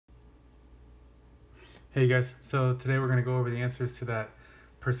Hey guys, so today we're going to go over the answers to that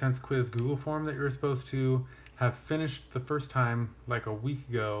percents quiz Google form that you were supposed to have finished the first time like a week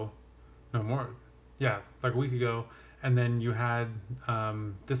ago. No more. Yeah, like a week ago. And then you had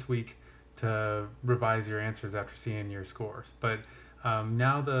this week to revise your answers after seeing your scores. But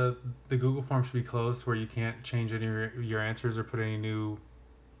now the Google form should be closed where you can't change any of your answers or put any new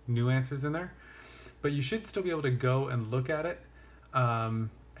answers in there. But you should still be able to go and look at it. And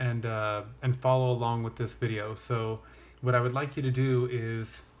follow along with this video. So what I would like you to do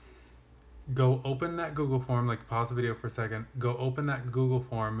is go open that Google form, like pause the video for a second, go open that Google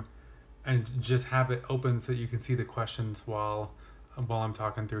form and just have it open so that you can see the questions while I'm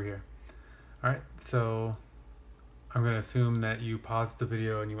talking through here. All right, so I'm going to assume that you paused the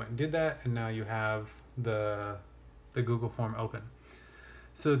video and you went and did that, and now you have the Google form open.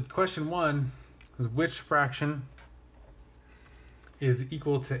 So question 1 is which fraction is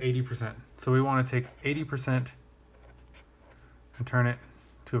equal to 80%. So we want to take 80% and turn it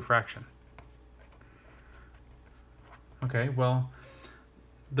to a fraction. Okay, well,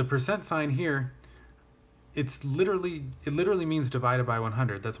 the percent sign here, it literally means divided by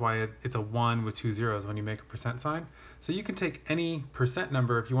 100. That's why it's a 1 with 2 zeros when you make a percent sign. So you can take any percent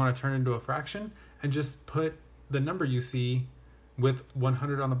number if you want to turn it into a fraction and just put the number you see with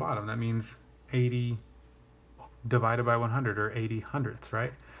 100 on the bottom. That means 80 divided by 100, or 80 hundredths,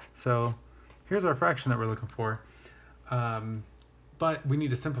 right? So here's our fraction that we're looking for. But we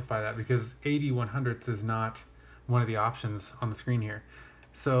need to simplify that because 80 100ths is not one of the options on the screen here.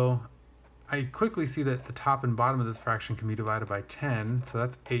 So I quickly see that the top and bottom of this fraction can be divided by 10, so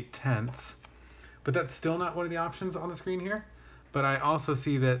that's 8/10. But that's still not one of the options on the screen here. But I also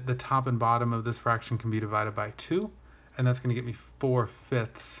see that the top and bottom of this fraction can be divided by 2, and that's going to get me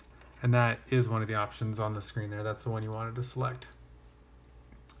 4/5. And that is one of the options on the screen there. That's the one you wanted to select.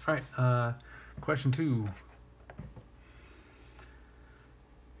 All right, question 2.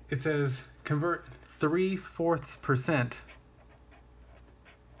 It says convert 3/4%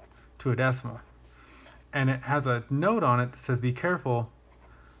 to a decimal. And it has a note on it that says be careful,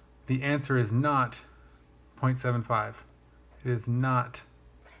 the answer is not 0.75. It is not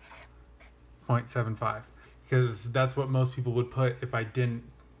 0.75, because that's what most people would put if I didn't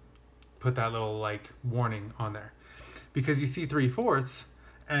put that little like warning on there, because you see 3/4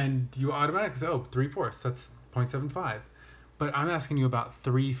 and you automatically say, oh, 3/4, that's 0.75. But I'm asking you about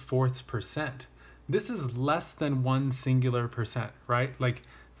 3/4%. This is less than one singular percent, right? Like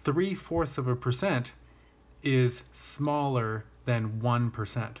 3/4% is smaller than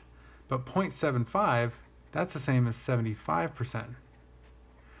 1%. But 0.75, that's the same as 75%.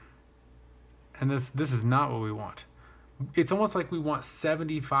 And this is not what we want. It's almost like we want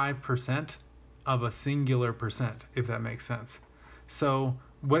 75% of a singular percent, if that makes sense. So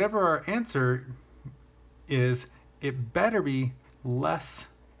whatever our answer is, it better be less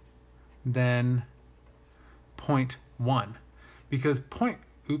than 0.1, because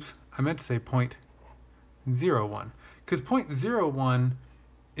I meant to say 0.01, because 0.01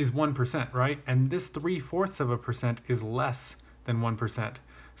 is 1%, right? And this 3/4% is less than 1%.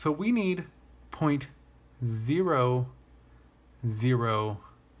 So we need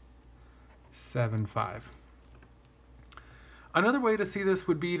 0.0075. Another way to see this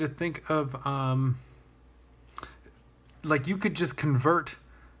would be to think of like you could just convert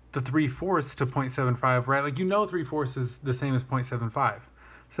the 3/4 to 0.75, right? Like 3/4 is the same as 0.75.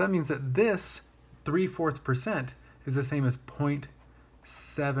 So that means that this 3/4% is the same as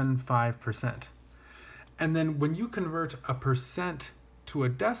 0.75%. And then when you convert a percent to a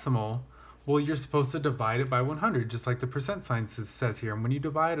decimal, well, you're supposed to divide it by 100, just like the percent sign says here. And when you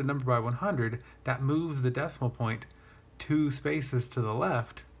divide a number by 100, that moves the decimal point 2 spaces to the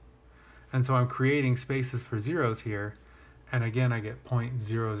left. And so I'm creating spaces for zeros here. And again, I get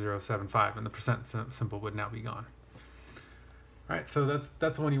 0.0075, and the percent symbol would now be gone. All right, so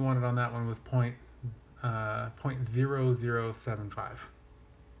that's the one you wanted on that one, was 0.0075.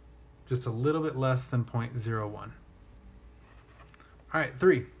 Just a little bit less than 0.01. All right,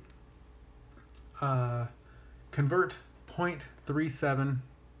 3. Convert 0.37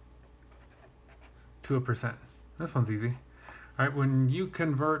 to a percent. This one's easy. All right, when you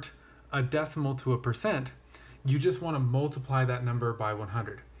convert a decimal to a percent, you just want to multiply that number by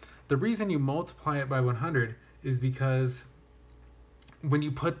 100. The reason you multiply it by 100 is because when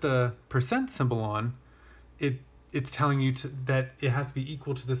you put the percent symbol on, it's telling you that it has to be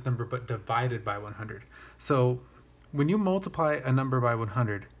equal to this number but divided by 100. So when you multiply a number by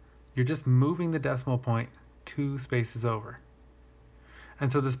 100, you're just moving the decimal point 2 spaces over.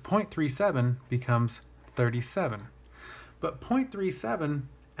 And so this 0.37 becomes 37. But 0.37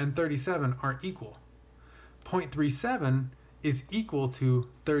 and 37 aren't equal. 0.37 is equal to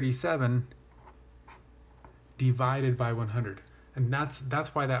 37 divided by 100. And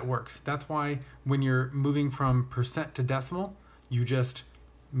that's why that works. That's why when you're moving from percent to decimal, you just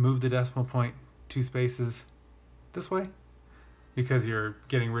move the decimal point 2 spaces this way, because you're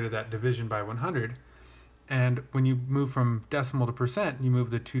getting rid of that division by 100. And when you move from decimal to percent, you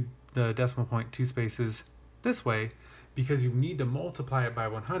move the decimal point 2 spaces this way, because you need to multiply it by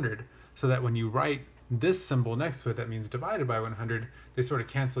 100, so that when you write this symbol next to it that means divided by 100, they sort of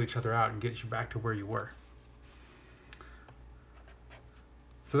cancel each other out and get you back to where you were.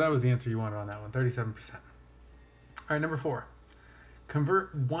 So that was the answer you wanted on that one, 37%. All right, number 4.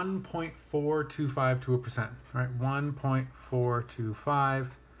 Convert 1.425 to a percent. All right,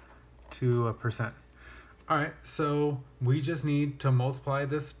 1.425 to a percent. All right, so we just need to multiply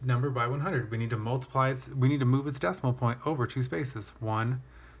this number by 100. We need to move its decimal point over 2 spaces. 1,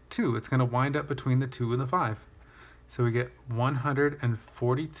 2. It's going to wind up between the 2 and the 5. So we get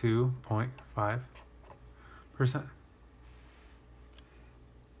 142.5%.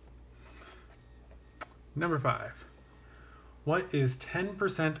 Number 5. What is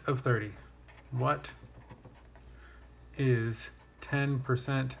 10% of 30? What is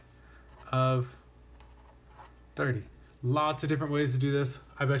 10% of 30? Lots of different ways to do this.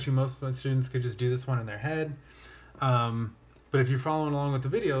 I bet you most students could just do this one in their head. But if you're following along with the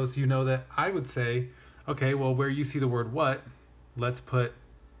videos, you know that I would say, okay, well, where you see the word what, let's put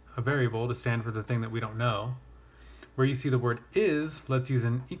a variable to stand for the thing that we don't know. Where you see the word is, let's use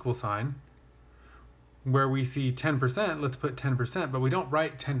an equal sign. Where we see 10%, let's put 10%, but we don't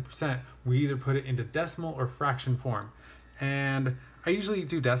write 10%. We either put it into decimal or fraction form. And I usually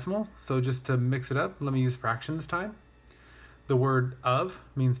do decimal, so just to mix it up, let me use fraction this time. The word of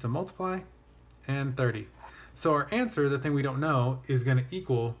means to multiply, and 30. So our answer, the thing we don't know, is going to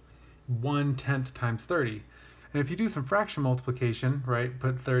equal 1/10 times 30. And if you do some fraction multiplication, right,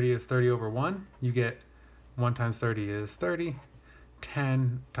 put 30 as 30 over 1, you get 1 times 30 is 30.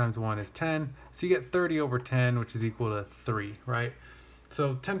 10 times 1 is 10. So you get 30 over 10, which is equal to 3, right?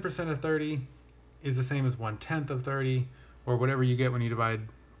 So 10% of 30 is the same as 1/10 of 30, or whatever you get when you divide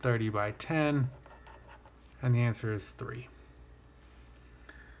 30 by 10. And the answer is 3.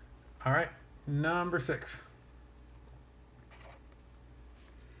 All right, number 6.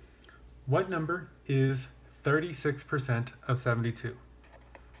 What number is 36% of 72?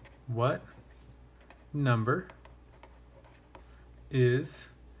 What number is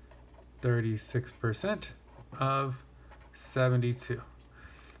 36% of 72?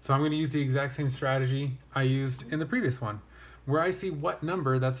 So I'm going to use the exact same strategy I used in the previous one. Where I see what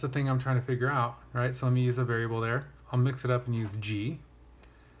number, that's the thing I'm trying to figure out, right? So let me use a variable there. I'll mix it up and use g.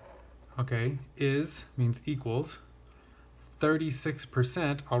 Okay, is means equals.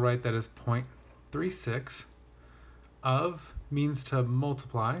 36%, I'll write that as 0.36. Of means to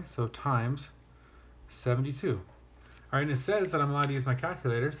multiply, so times 72. All right, and it says that I'm allowed to use my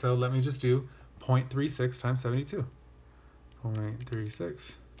calculator, so let me just do 0.36 times 72.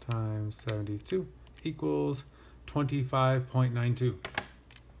 0.36 times 72 equals 25.92.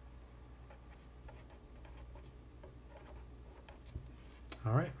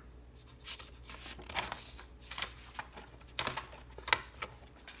 All right.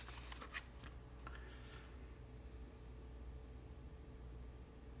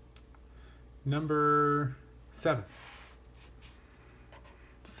 Number 7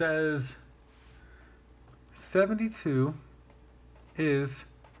 says 72 is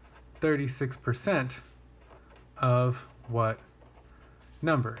 36% of what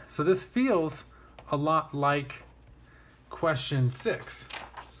number? So this feels a lot like question 6,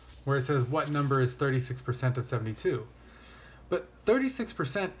 where it says what number is 36% of 72? But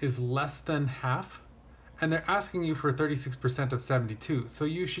 36% is less than half, and they're asking you for 36% of 72. So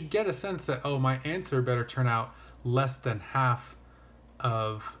you should get a sense that, oh, my answer better turn out less than half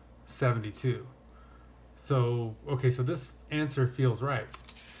of 72. So, okay, so this answer feels right.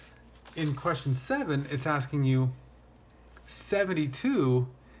 In question 7, it's asking you 72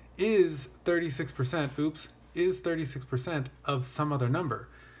 is 36%, is 36% of some other number.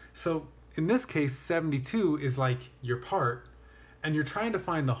 So in this case, 72 is like your part, and you're trying to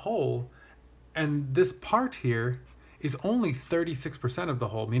find the whole, and this part here is only 36% of the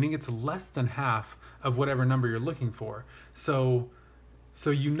whole, meaning it's less than half of whatever number you're looking for. So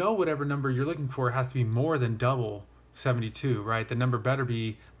you know whatever number you're looking for has to be more than double 72, right? The number better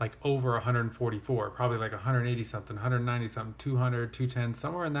be like over 144, probably like 180 something, 190 something, 200, 210,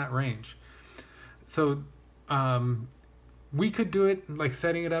 somewhere in that range. So we could do it like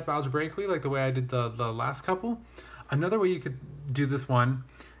setting it up algebraically, like the way I did the last couple. Another way you could do this one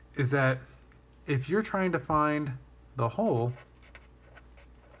is that if you're trying to find the whole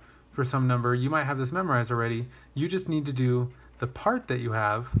for some number, you might have this memorized already. You just need to do the part that you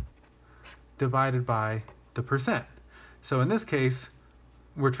have divided by the percent. So in this case,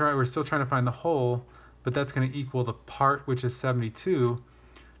 we're still trying to find the whole, but that's going to equal the part, which is 72,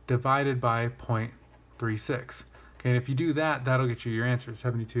 divided by 0.36. Okay, and if you do that, that'll get you your answer,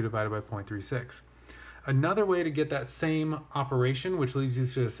 72 divided by 0.36. Another way to get that same operation, which leads you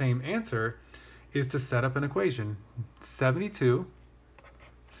to the same answer, is to set up an equation. 72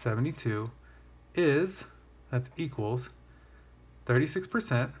 is, that's equals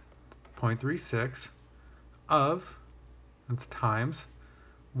 36%, 0.36 of, that's times,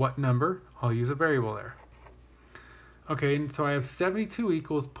 what number? I'll use a variable there. Okay, and so I have 72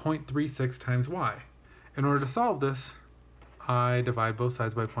 equals 0.36 times y. In order to solve this, I divide both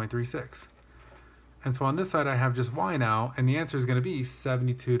sides by 0.36. And so on this side I have just y now, and the answer is going to be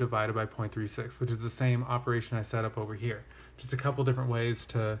 72 divided by 0.36, which is the same operation I set up over here. Just a couple different ways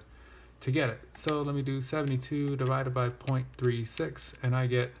to get it. So let me do 72 divided by 0.36, and I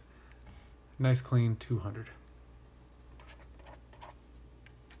get nice clean 200.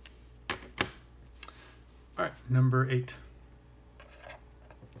 All right, number 8.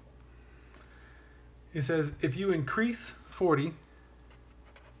 It says, if you increase 40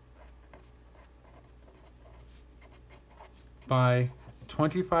 by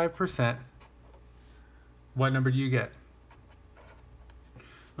 25%, what number do you get?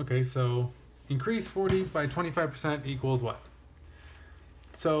 Okay, so increase 40 by 25% equals what?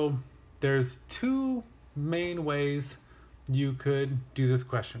 So there's two main ways you could do this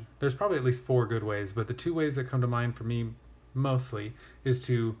question. There's probably at least 4 good ways, but the 2 ways that come to mind for me mostly is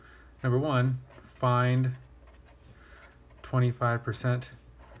to, number 1, find 25%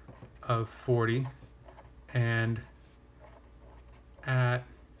 of 40 and add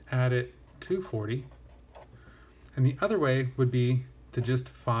it to 40. And the other way would be to just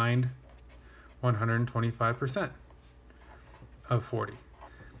find 125% of 40.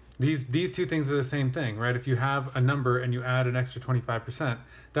 These two things are the same thing, right? If you have a number and you add an extra 25%,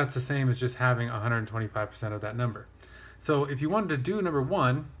 that's the same as just having 125% of that number. So if you wanted to do number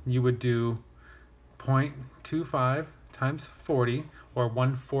 1, you would do 0.25 times 40, or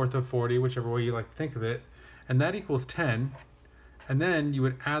 1/4 of 40, whichever way you like to think of it, and that equals 10. And then you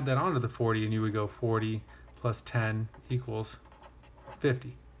would add that onto the 40, and you would go 40 plus 10 equals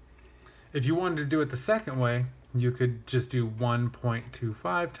 50. If you wanted to do it the second way, you could just do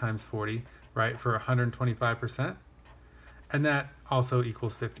 1.25 times 40, right, for 125%, and that also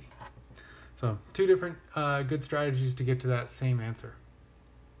equals 50. So 2 different good strategies to get to that same answer.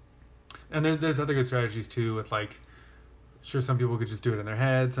 And there's other good strategies too, with like, sure, some people could just do it in their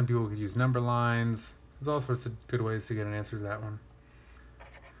head, some people could use number lines. There's all sorts of good ways to get an answer to that one.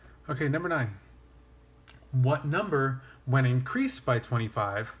 Okay, number 9. What number, when increased by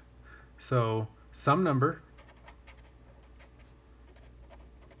 25, so some number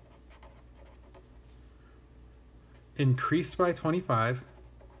increased by 25%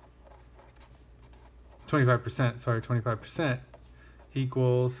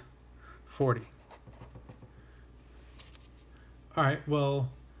 equals 40. All right, well,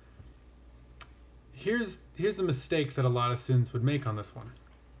 here's the mistake that a lot of students would make on this one.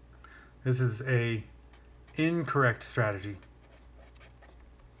 This is a incorrect strategy.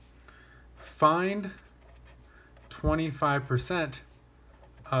 Find 25%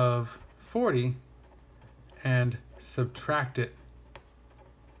 of 40 and subtract it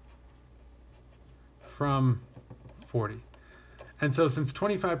from 40. And so since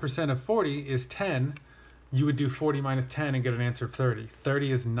 25% of 40 is 10, you would do 40 minus 10 and get an answer of 30.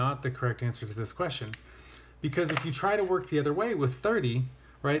 30 is not the correct answer to this question. Because if you try to work the other way with 30,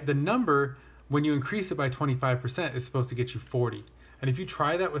 right, the number, when you increase it by 25%, is supposed to get you 40. And if you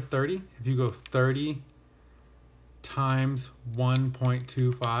try that with 30, if you go 30 times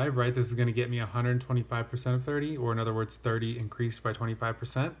 1.25, right, this is going to get me 125% of 30, or in other words, 30 increased by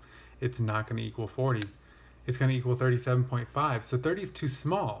 25%. It's not going to equal 40. It's going to equal 37.5. So 30 is too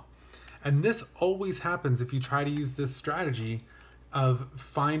small. And this always happens if you try to use this strategy of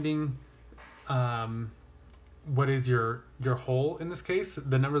finding what is your whole in this case.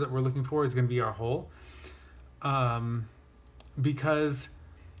 The number that we're looking for is going to be our whole. Because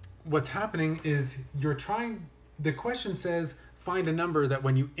what's happening is the question says find a number that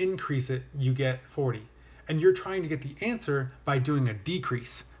when you increase it, you get 40. And you're trying to get the answer by doing a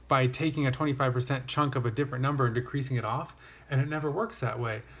decrease, by taking a 25% chunk of a different number and decreasing it off. And it never works that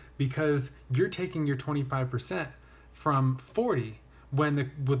way, because you're taking your 25% from 40,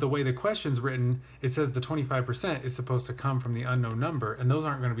 with the way the question's written, it says the 25% is supposed to come from the unknown number, and those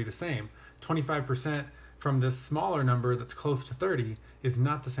aren't going to be the same. 25% from this smaller number that's close to 30 is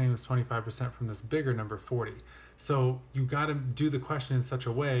not the same as 25% from this bigger number, 40. So you got to do the question in such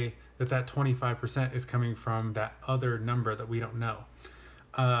a way that that 25% is coming from that other number that we don't know.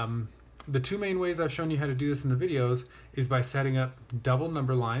 The two main ways I've shown you how to do this in the videos is by setting up double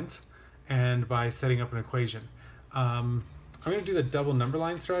number lines and by setting up an equation. I'm going to do the double number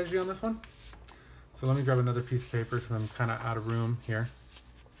line strategy on this one. So let me grab another piece of paper because I'm kind of out of room here.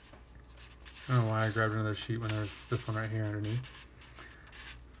 I don't know why I grabbed another sheet when there's this one right here underneath.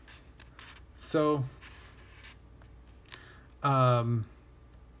 So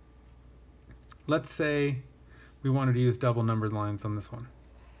let's say we wanted to use double numbered lines on this one.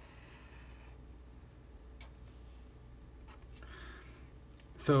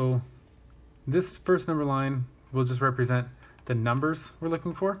 So this first number line will just represent the numbers we're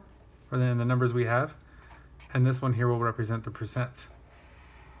looking for, or then the numbers we have. And this one here will represent the percents.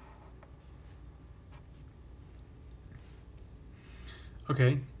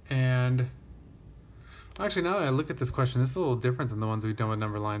 Okay, and actually now that I look at this question, this is a little different than the ones we've done with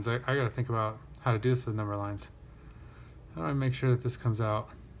number lines. I got to think about how to do this with number lines. How do I make sure that this comes out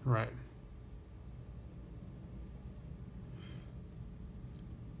right?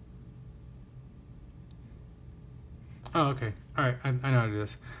 Oh, okay. All right, I know how to do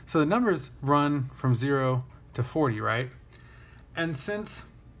this. So the numbers run from 0 to 40, right? And since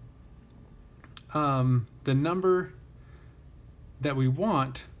the number that we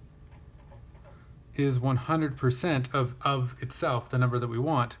want is 100% of itself, the number that we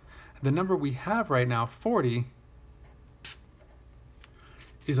want, the number we have right now, 40,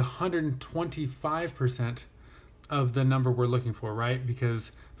 is 125% of the number we're looking for, right?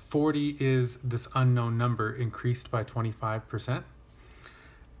 Because 40 is this unknown number increased by 25%.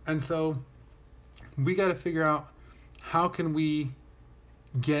 And so we got to figure out how can we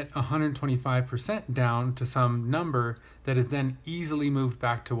get 125% down to some number that is then easily moved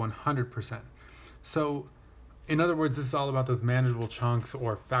back to 100%. So in other words, this is all about those manageable chunks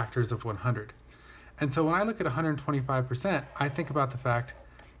or factors of 100. And so when I look at 125%, I think about the fact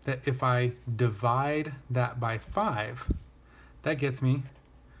that if I divide that by 5, that gets me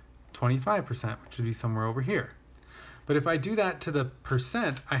 25%, which would be somewhere over here. But if I do that to the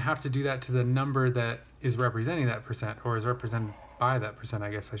percent, I have to do that to the number that is representing that percent, or is represented by that percent,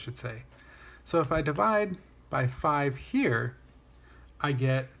 I guess I should say. So if I divide by 5 here, I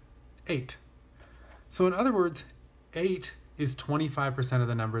get 8. So in other words, 8 is 25% of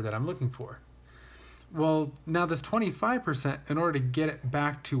the number that I'm looking for. Well, now this 25%, in order to get it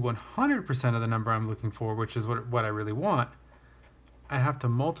back to 100% of the number I'm looking for, which is what I really want, I have to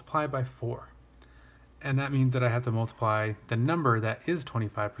multiply by 4. And that means that I have to multiply the number that is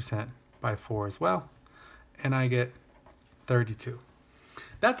 25% by 4 as well. And I get 32.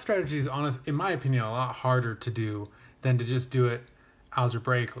 That strategy is, in my opinion, a lot harder to do than to just do it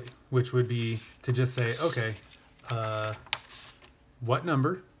algebraically, which would be to just say, okay, what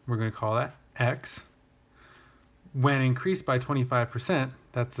number, we're going to call that x, when increased by 25%,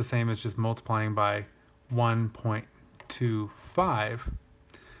 that's the same as just multiplying by 1.25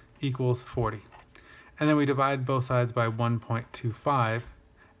 equals 40. And then we divide both sides by 1.25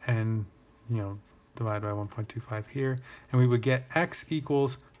 and, divide by 1.25 here. And we would get x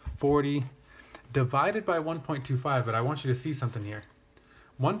equals 40 divided by 1.25. But I want you to see something here.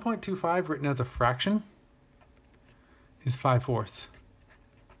 1.25 written as a fraction is 5/4.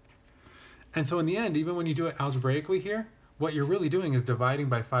 And so in the end, even when you do it algebraically here, what you're really doing is dividing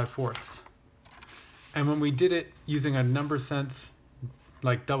by 5/4. And when we did it using a number sense,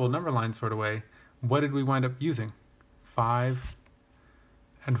 like double number line sort of way, what did we wind up using? 5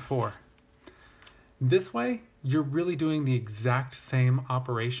 and 4. This way, you're really doing the exact same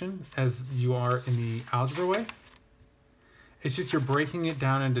operation as you are in the algebra way. It's just you're breaking it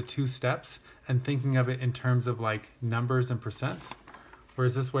down into 2 steps and thinking of it in terms of like numbers and percents.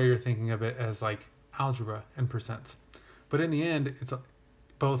 Whereas this way you're thinking of it as like algebra and percents. But in the end,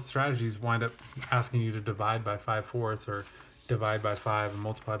 both strategies wind up asking you to divide by 5/4 or divide by 5 and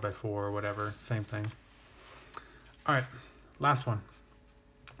multiply by 4 or whatever, same thing. All right, last one,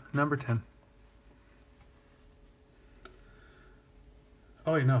 number 10.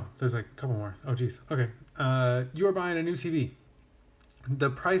 Oh wait, no, there's like a couple more. Oh geez, okay. You are buying a new TV.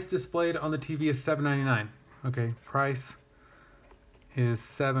 The price displayed on the TV is $799. Okay, price is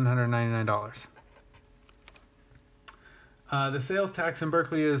 $799. The sales tax in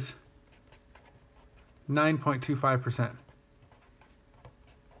Berkeley is 9.25%.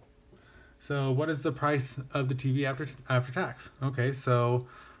 So what is the price of the TV after tax? Okay, so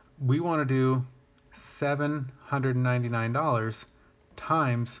we want to do $799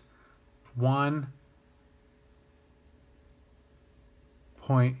 times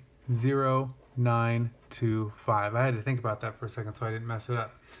 1.0925. I had to think about that for a second so I didn't mess it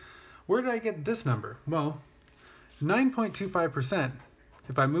up. Where did I get this number? Well, 9.25%,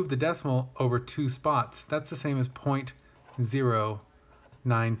 if I move the decimal over 2 spots, that's the same as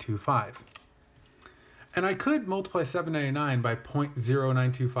 0.0925. And I could multiply 799 by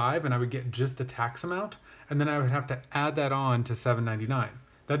 0.0925 and I would get just the tax amount, and then I would have to add that on to 799.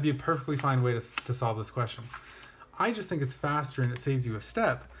 That'd be a perfectly fine way to solve this question. I just think it's faster and it saves you a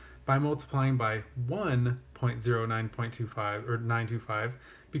step by multiplying by 1.09.25 or 925,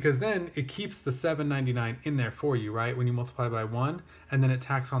 because then it keeps the 799 in there for you, right? When you multiply by 1, and then it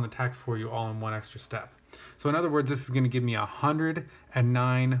tacks on the tax for you all in one extra step. So in other words, this is going to give me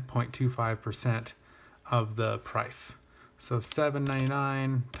 109.25% of the price. So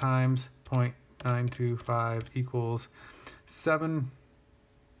 799 times 0.925 equals 7.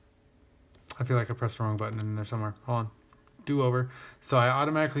 I feel like I pressed the wrong button in there somewhere. Hold on. Do over. So I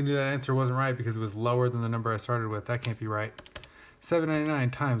automatically knew that answer wasn't right because it was lower than the number I started with. That can't be right.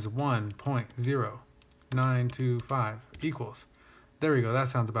 799 times 1.0925 equals, there we go, that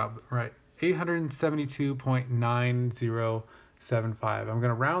sounds about right, 872.9075. I'm going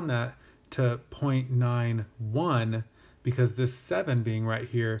to round that to 0.91 because this 7 being right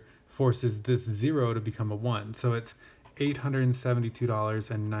here forces this 0 to become a 1. So it's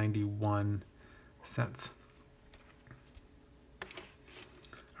 $872.91.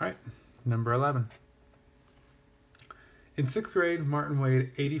 All right, number 11. In 6th grade, Martin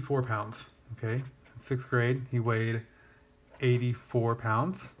weighed 84 pounds. Okay, in 6th grade, he weighed 84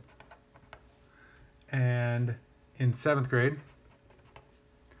 pounds. And in 7th grade,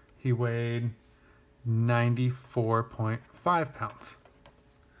 he weighed 94.5 pounds.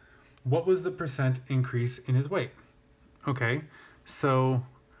 What was the percent increase in his weight? Okay, so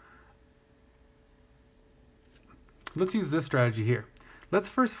let's use this strategy here. Let's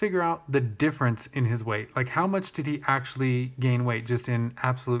first figure out the difference in his weight. Like, how much did he actually gain weight just in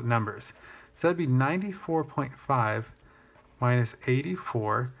absolute numbers? So that'd be 94.5 minus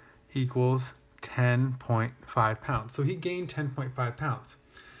 84 equals 10.5 pounds. So he gained 10.5 pounds.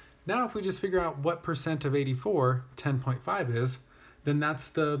 Now, if we just figure out what percent of 84 10.5 is, then that's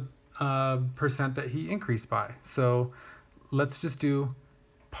the percent that he increased by. So let's just do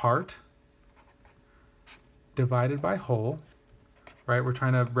part divided by whole. Right, we're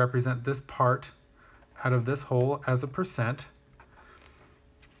trying to represent this part out of this whole as a percent.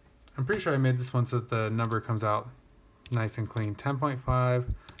 I'm pretty sure I made this one so that the number comes out nice and clean.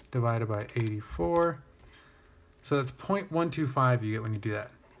 10.5 divided by 84. So that's 0.125 you get when you do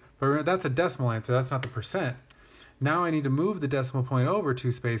that. But remember, that's a decimal answer, that's not the percent. Now I need to move the decimal point over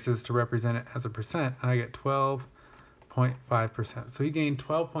 2 spaces to represent it as a percent, and I get 12.5%. So he gained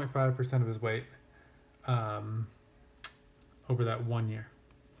 12.5% of his weight over that 1 year.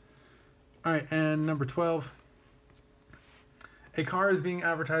 All right, and number 12. A car is being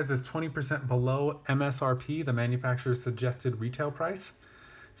advertised as 20% below MSRP, the manufacturer's suggested retail price.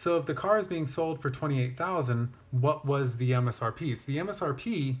 So if the car is being sold for $28,000, what was the MSRP? So the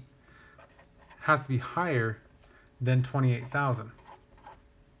MSRP has to be higher than $28,000.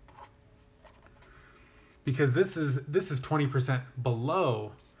 Because this is 20%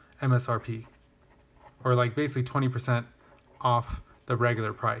 below MSRP. Or like basically 20% off the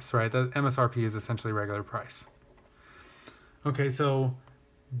regular price, right? The MSRP is essentially regular price. Okay, so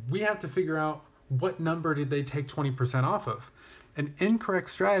we have to figure out what number did they take 20% off of. An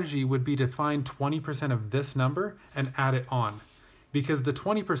incorrect strategy would be to find 20% of this number and add it on, because the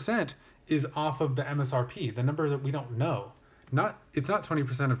 20% is off of the MSRP, the number that we don't know. It's not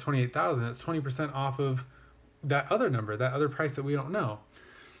 20% of 28,000, it's 20% off of that other number, that other price that we don't know.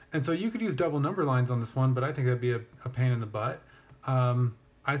 And so you could use double number lines on this one, but I think that'd be a pain in the butt.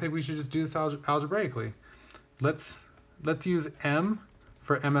 I think we should just do this algebraically. Let's use M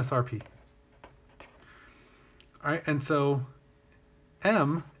for MSRP. All right, and so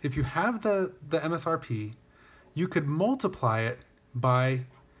M, if you have the MSRP, you could multiply it by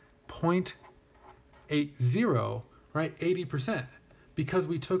 0.80, right, 80%, because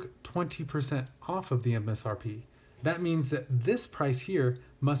we took 20% off of the MSRP. That means that this price here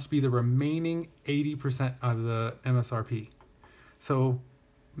must be the remaining 80% of the MSRP. So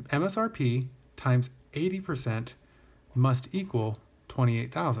MSRP times 80% must equal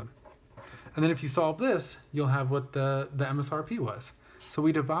 28,000. And then if you solve this, you'll have what the MSRP was. So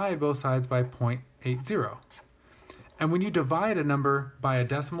we divide both sides by 0.80. And when you divide a number by a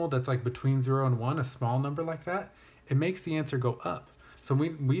decimal that's like between 0 and 1, a small number like that, it makes the answer go up. So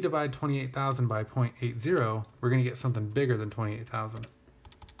when we divide 28,000 by 0.80, we're going to get something bigger than 28,000.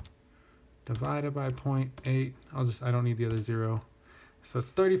 Divided by 0.8, I don't need the other 0. So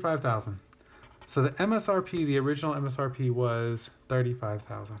it's 35,000. So the MSRP, the original MSRP was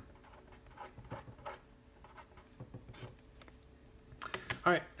 35,000.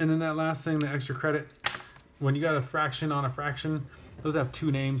 All right, and then that last thing, the extra credit, when you got a fraction on a fraction, those have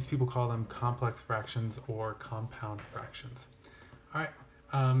two names. People call them complex fractions or compound fractions. All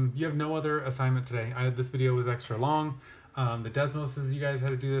right, you have no other assignment today. This video was extra long. The Desmoses you guys had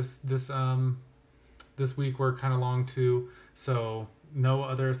to do this week were kind of long too. So no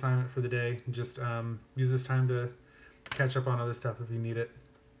other assignment for the day. Just use this time to catch up on other stuff if you need it.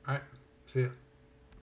 All right, see ya.